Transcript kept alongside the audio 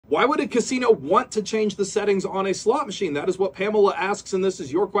Why would a casino want to change the settings on a slot machine? That is what Pamela asks, and this is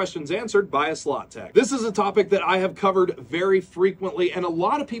your questions answered by a slot tech. This is a topic that I have covered very frequently, and a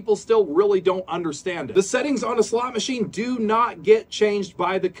lot of people still really don't understand it. The settings on a slot machine do not get changed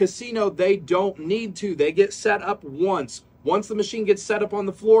by the casino. They don't need to. They get set up once. Once the machine gets set up on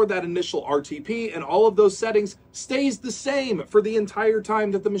the floor, that initial RTP and all of those settings stays the same for the entire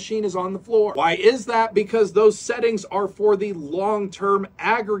time that the machine is on the floor. Why is that? Because those settings are for the long-term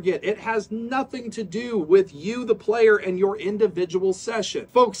aggregate. It has nothing to do with you, the player, and your individual session.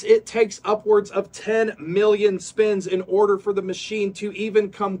 Folks, it takes upwards of 10 million spins in order for the machine to even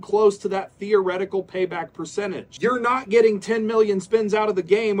come close to that theoretical payback percentage. You're not getting 10 million spins out of the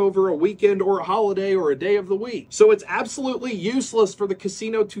game over a weekend or a holiday or a day of the week. So it's absolutely useless for the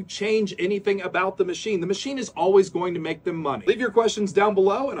casino to change anything about the machine. The machine is always going to make them money. Leave your questions down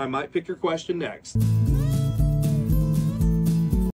below and I might pick your question next.